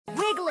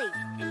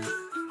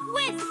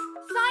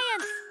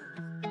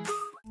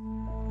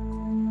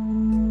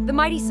The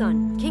mighty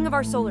sun, king of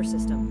our solar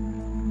system.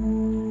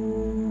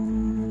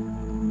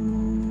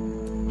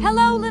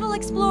 Hello, little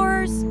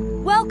explorers!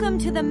 Welcome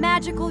to the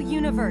magical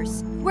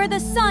universe, where the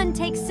sun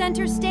takes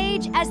center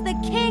stage as the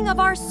king of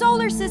our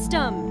solar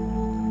system.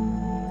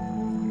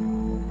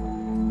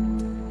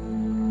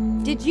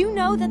 Did you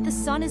know that the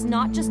sun is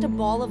not just a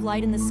ball of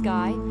light in the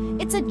sky?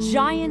 It's a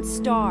giant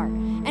star,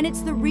 and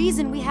it's the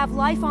reason we have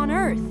life on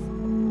Earth.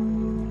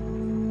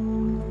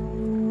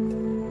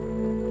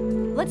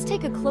 Let's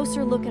take a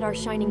closer look at our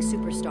shining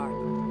superstar.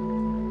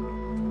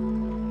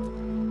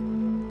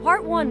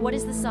 Part 1, what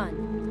is the sun?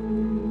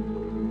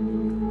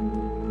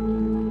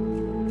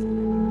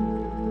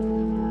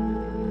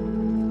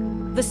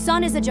 The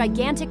sun is a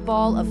gigantic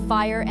ball of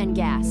fire and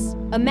gas.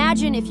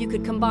 Imagine if you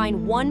could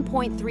combine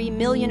 1.3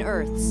 million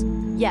Earths.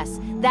 Yes,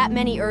 that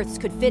many Earths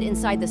could fit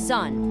inside the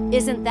sun.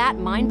 Isn't that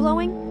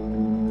mind-blowing?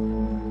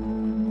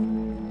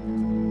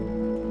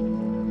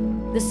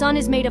 The sun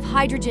is made of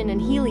hydrogen and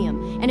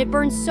helium, and it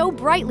burns so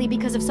brightly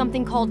because of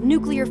something called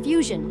nuclear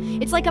fusion.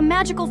 It's like a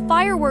magical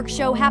fireworks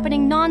show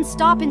happening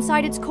non-stop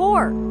inside its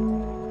core.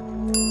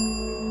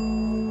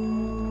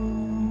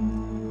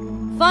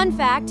 Fun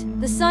fact,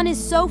 the sun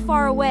is so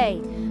far away,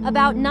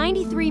 about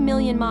 93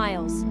 million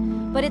miles,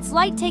 but its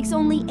light takes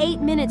only 8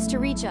 minutes to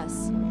reach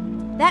us.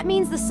 That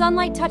means the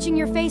sunlight touching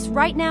your face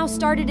right now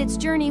started its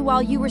journey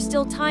while you were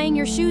still tying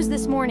your shoes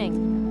this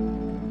morning.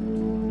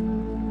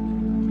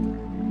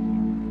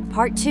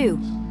 Part 2,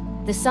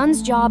 the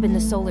sun's job in the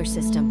solar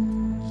system.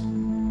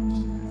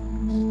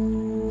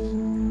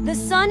 The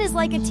sun is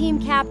like a team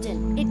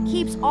captain. It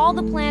keeps all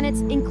the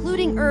planets,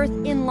 including Earth,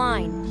 in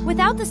line.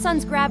 Without the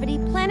sun's gravity,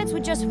 planets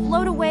would just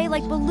float away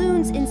like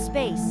balloons in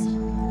space.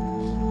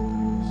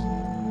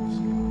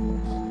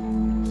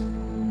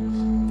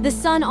 The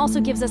sun also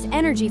gives us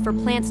energy for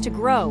plants to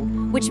grow,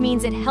 which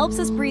means it helps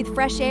us breathe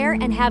fresh air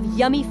and have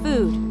yummy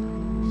food.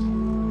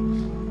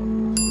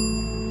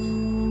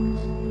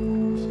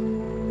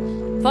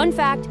 Fun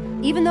fact,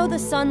 even though the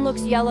sun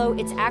looks yellow,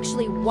 it's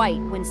actually white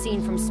when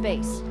seen from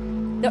space.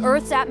 The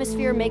Earth's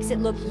atmosphere makes it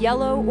look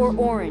yellow or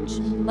orange,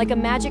 like a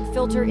magic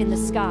filter in the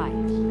sky.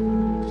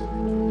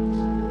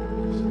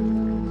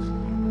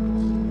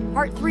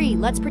 Part 3,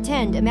 let's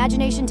pretend,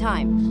 imagination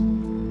time.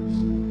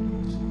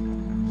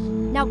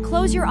 Now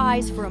close your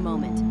eyes for a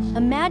moment.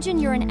 Imagine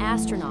you're an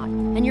astronaut,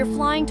 and you're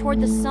flying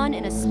toward the sun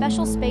in a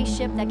special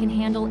spaceship that can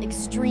handle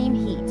extreme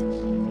heat.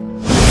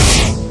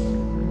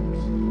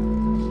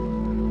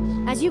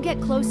 As you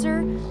get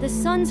closer, the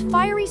sun's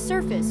fiery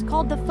surface,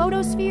 called the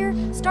photosphere,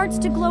 starts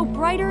to glow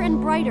brighter and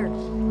brighter.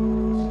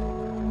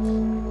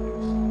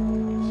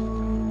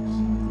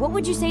 What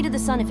would you say to the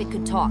sun if it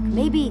could talk?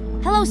 Maybe,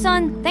 "Hello,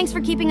 sun, thanks for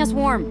keeping us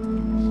warm."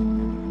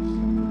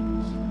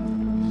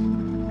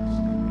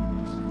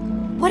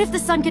 What if the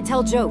sun could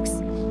tell jokes?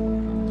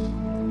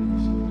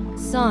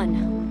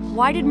 "Sun,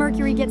 why did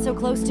Mercury get so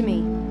close to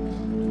me?"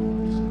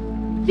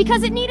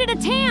 "Because it needed a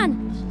tan!"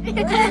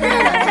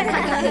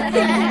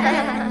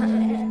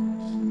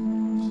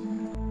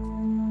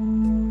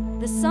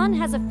 The sun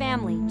has a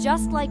family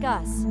just like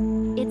us.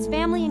 Its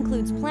family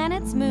includes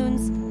planets,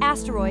 moons,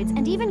 asteroids,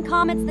 and even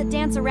comets that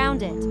dance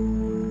around it.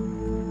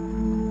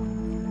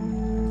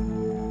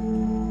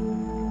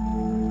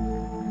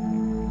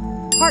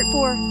 Part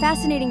 4,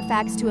 fascinating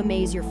facts to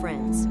amaze your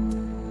friends.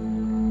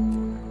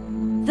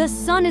 The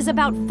sun is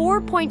about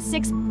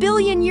 4.6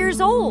 billion years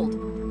old.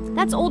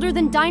 That's older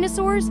than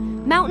dinosaurs,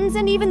 mountains,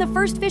 and even the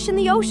first fish in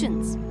the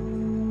oceans.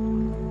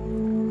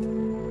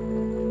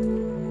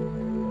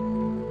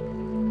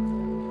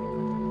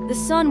 The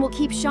sun will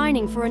keep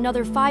shining for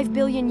another 5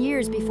 billion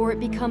years before it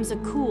becomes a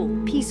cool,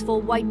 peaceful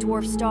white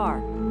dwarf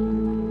star.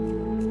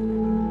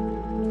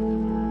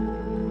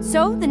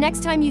 So, the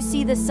next time you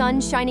see the sun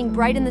shining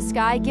bright in the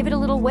sky, give it a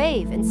little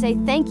wave and say,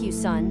 "Thank you,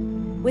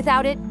 sun."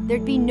 Without it,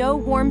 there'd be no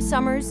warm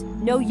summers,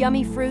 no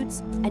yummy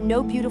fruits, and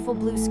no beautiful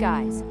blue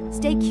skies.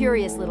 Stay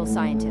curious, little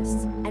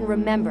scientists, and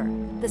remember,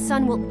 the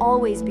sun will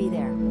always be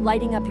there,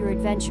 lighting up your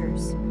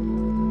adventures.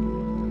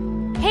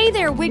 Hey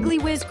there, Wiggly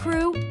Whiz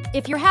crew!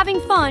 If you're having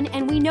fun,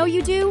 and we know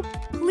you do,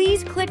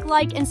 please click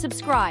like and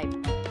subscribe.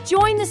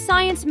 Join the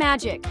science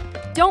magic.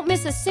 Don't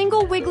miss a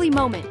single Wiggly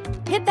moment.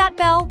 Hit that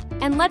bell,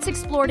 and let's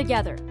explore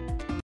together.